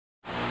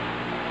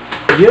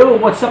Yo,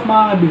 what's up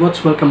mga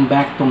kabigots? Welcome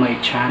back to my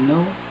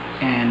channel.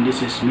 And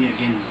this is me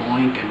again,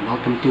 Boink, and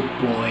welcome to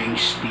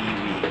Boinks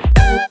TV.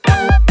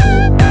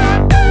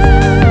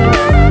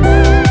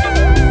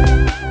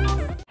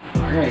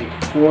 Alright,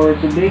 for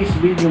today's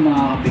video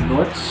mga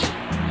kabigots,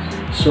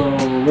 so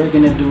we're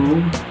gonna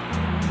do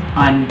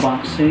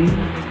unboxing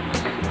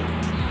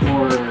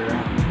for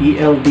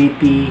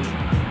PLDT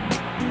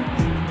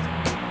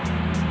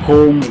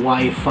Home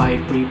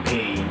Wi-Fi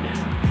Prepaid.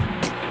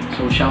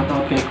 So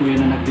shoutout kay kuya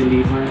na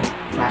nag-deliver,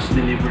 fast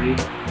delivery.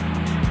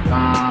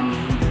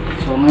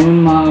 So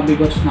ngayon mga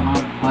kabigots,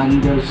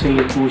 naka-bundle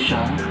sale po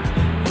siya.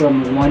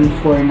 From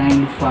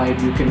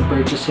 1,495 you can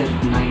purchase it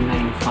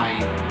 995.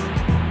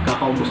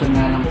 Kakaubusan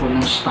nga lang po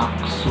ng stock.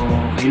 So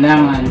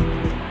kailangan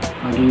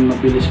maging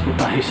mabilis po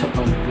tayo sa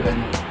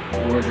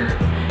pag-order.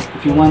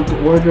 If you want to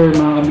order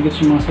mga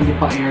kabigots yung mga sa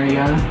Lipa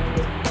area,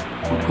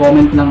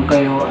 mag-comment lang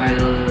kayo.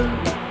 I'll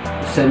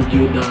send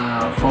you the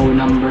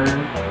phone number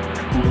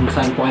kung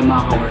saan po kayo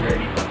makaka-order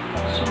dito.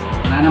 So,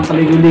 wala nang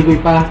paligoy-ligoy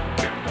pa.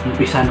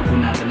 Umpisa na po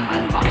natin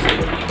ang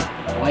unboxing.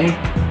 Okay?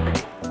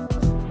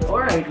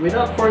 Alright,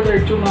 without further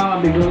ado mga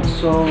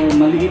kabigots, so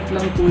maliit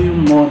lang po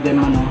yung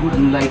modem,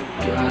 unlike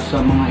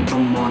sa mga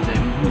ibang modem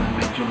na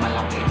medyo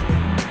malaki.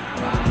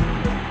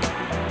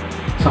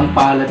 Isang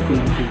palad ko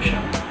lang po siya.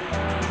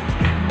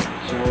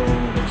 So,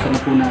 buksan na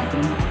po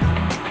natin.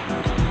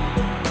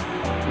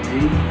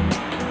 Okay.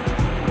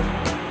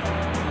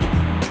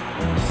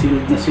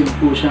 Sealed na sealed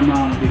po siya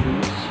mga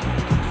kabigots.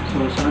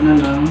 So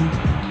sana lang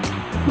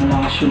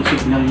malakas yung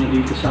signal nyo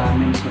dito sa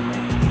amin sa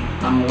may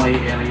Tangway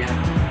area.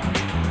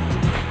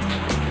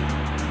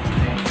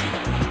 Okay.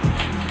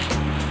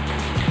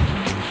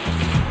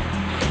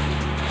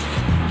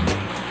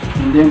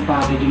 Ganda yung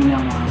packaging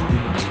niya mga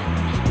kabigots.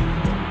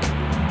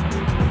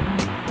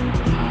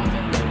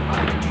 Ganda yung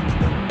packaging.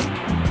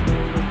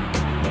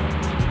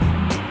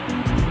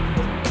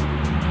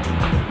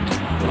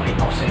 Pakita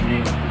ko sa inyo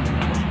yung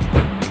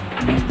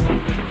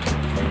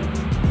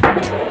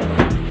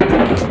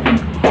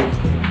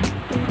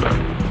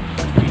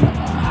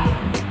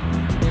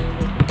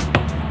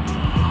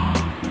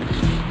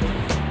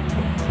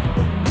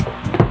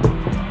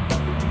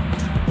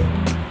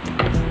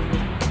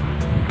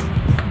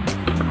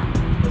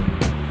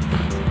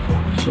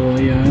so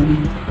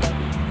ayan,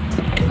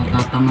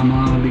 natatanga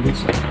mga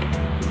kabigots.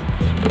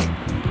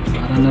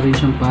 Para na rin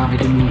siyang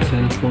packaging ng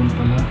cellphone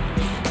pala.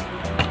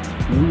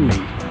 Uy,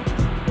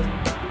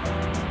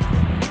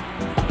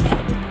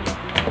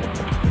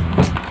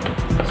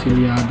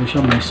 silyado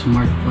siya, may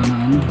smart pa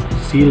na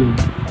sealed.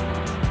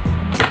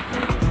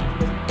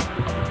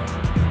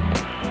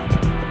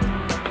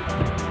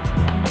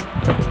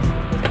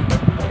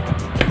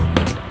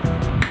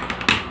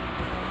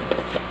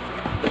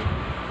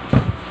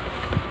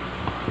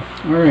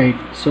 Alright,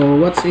 so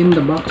what's in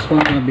the box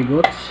mga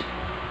kabigots?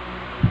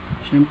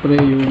 Syempre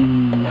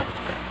yung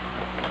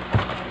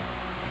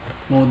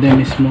modem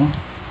mismo.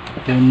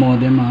 Ito yung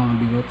modem mga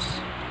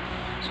kabigots.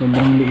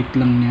 Sobrang liit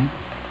lang niya.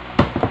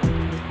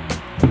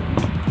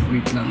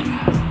 Wait lang.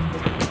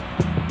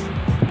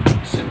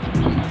 Set up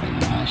lang natin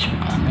ang ayos yung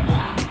camera.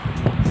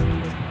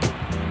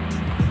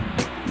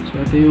 So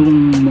ito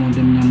yung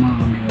modem niya mga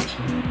kabigots.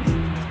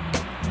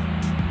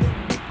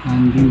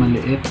 Handy,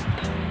 maliit.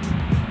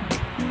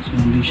 So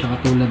hindi siya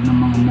katulad ng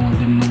mga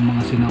modem ng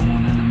mga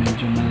sinauna na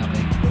medyo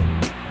malaki.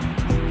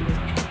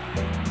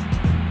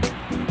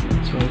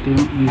 So ito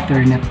yung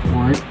Ethernet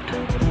port.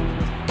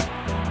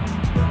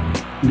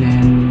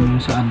 Then yung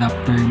sa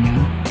adapter niya.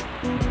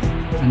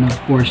 And of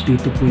course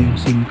dito po yung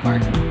SIM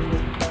card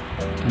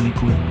sa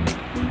likod.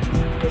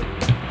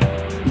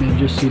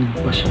 Medyo sealed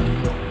pa siya.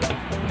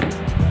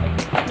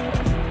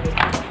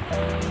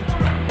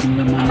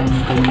 Yung laman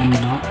ng kanyang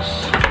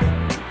box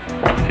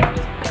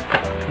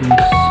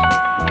is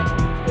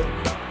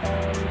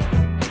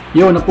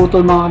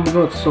naputol mga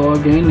kabigots. So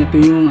again, ito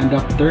yung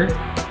adapter.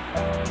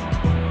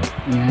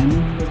 Ayan.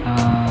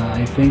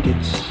 I think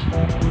it's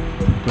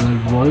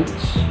 12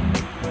 volts.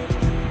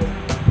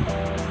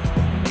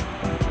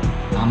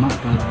 Tama,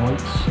 12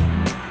 volts.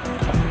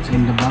 It's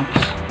in the box.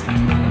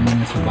 Yung nalaman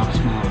niya sa box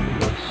mga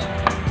kabigots.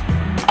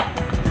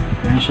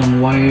 Ayan siyang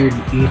wired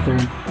ether.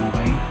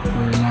 Okay.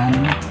 Or LAN.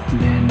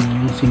 Then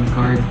yung SIM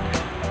card.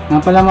 Nga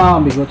pala mga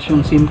kabigots,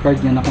 yung SIM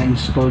card niya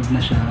naka-installed na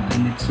siya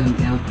and it's an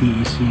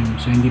LTE SIM.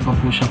 So hindi pa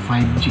po siya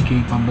 5G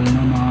capable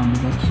na mga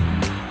kabigots.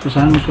 So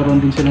sana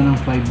magkaroon din sila ng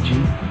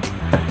 5G.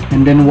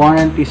 And then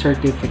warranty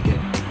certificate.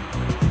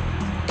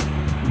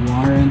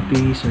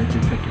 Warranty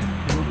certificate.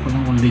 Ewan ko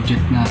lang kung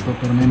legit nga to,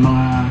 pero may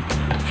mga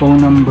phone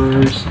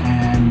numbers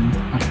and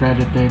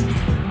accredited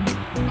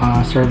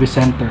service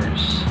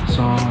centers.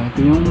 So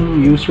ito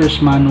yung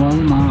user's manual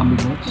mga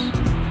kabigots.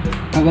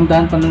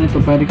 Kagandahan pa nun ito,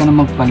 pwede ka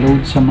na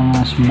magpa-load sa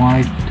mga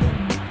smart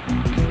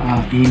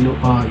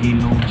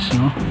ELOs,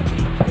 no?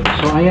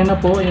 So ayan na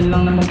po, yan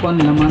lang naman po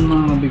ang laman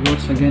mga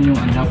kabigots. Again, yung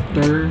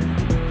adapter,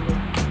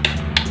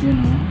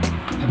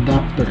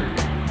 adapter.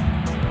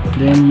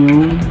 Then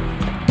yung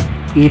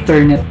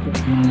Ethernet po,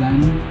 yung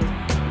LAN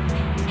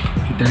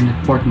Ethernet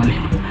port, mali.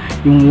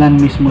 yung LAN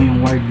mismo,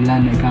 yung wired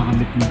LAN ay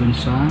kakabit mo dun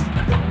sa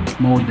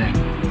modem.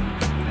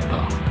 Ito.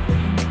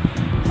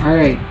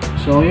 Alright,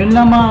 so yun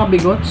lang mga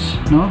kabigots,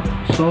 no?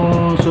 So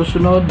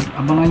susunod,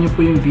 abangan nyo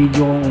po yung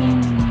video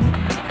kung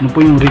ano po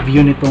yung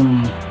review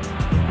nitong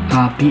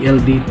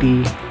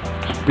PLDT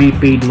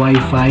prepaid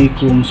wifi,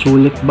 kung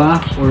sulit ba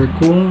or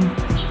kung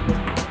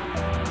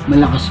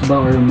malakas ba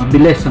or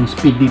mabilis ang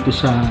speed dito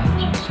sa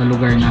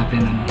lugar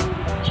natin, ano.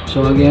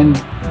 So again,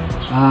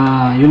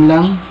 yun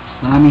lang.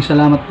 Maraming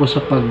salamat po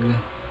sa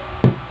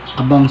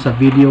abang sa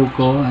video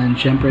ko, and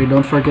syempre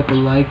don't forget to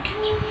like,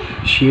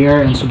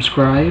 share, and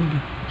subscribe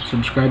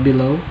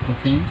below,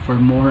 okay, for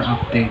more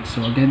updates.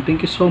 So again,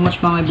 thank you so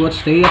much mga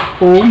kabigots. Stay at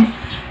home,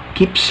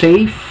 keep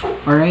safe,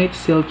 alright,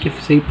 still keep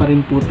safe pa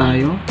rin po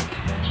tayo,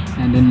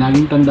 and then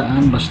laging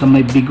tandaan, basta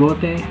may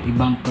bigote,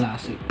 ibang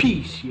klase.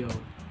 Peace, yo!